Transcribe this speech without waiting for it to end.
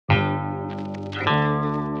Hi,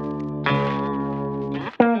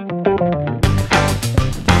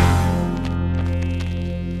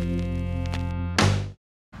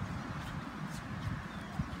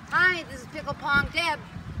 this is Pickleball Deb.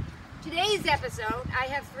 Today's episode, I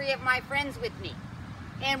have 3 of my friends with me,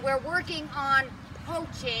 and we're working on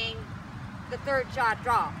poaching the third shot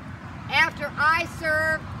drop. After I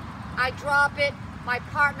serve, I drop it, my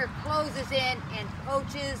partner closes in and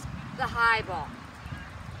poaches the high ball.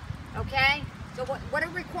 Okay? So what it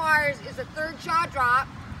requires is a third shot drop,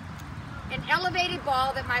 an elevated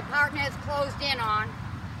ball that my partner has closed in on,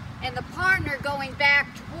 and the partner going back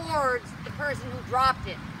towards the person who dropped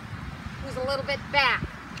it, who's a little bit back,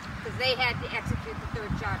 because they had to execute the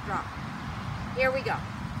third shot drop. Here we go.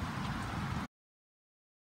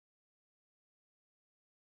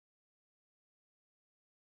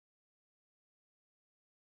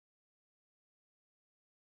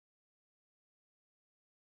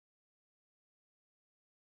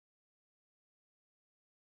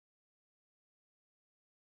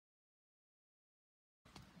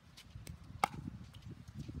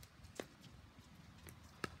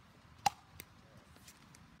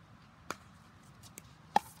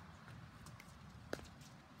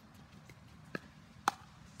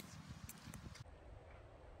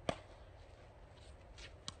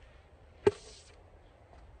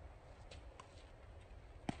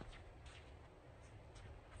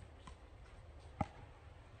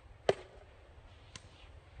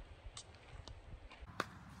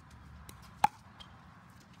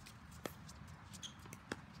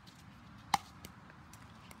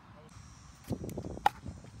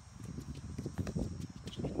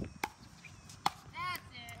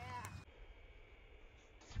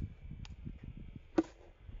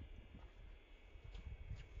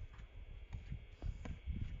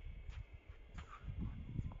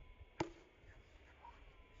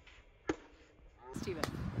 Steven.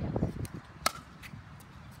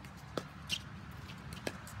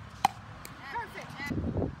 Perfect.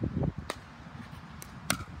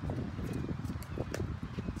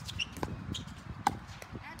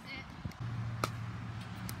 That's it.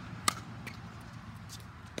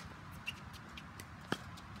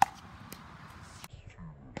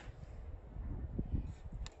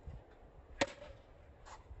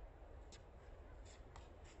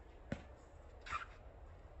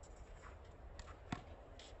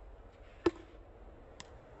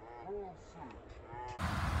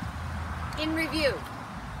 In review,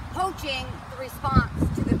 poaching the response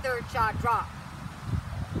to the third shot drop.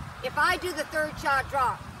 If I do the third shot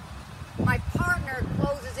drop, my partner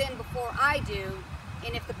closes in before I do,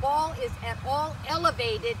 and if the ball is at all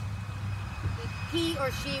elevated, he or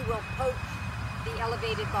she will poach the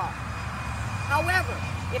elevated ball. However,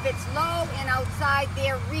 if it's low and outside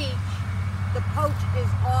their reach, the poach is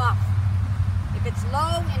off. If it's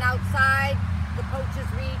low and outside the poach's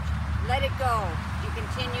reach, let it go and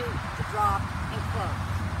continue to drop and close.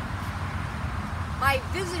 My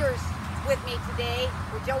visitors with me today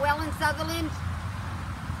were Joellen Sutherland,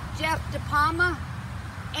 Jeff DePalma,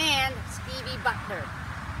 and Stevie Butler.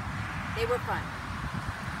 They were fun.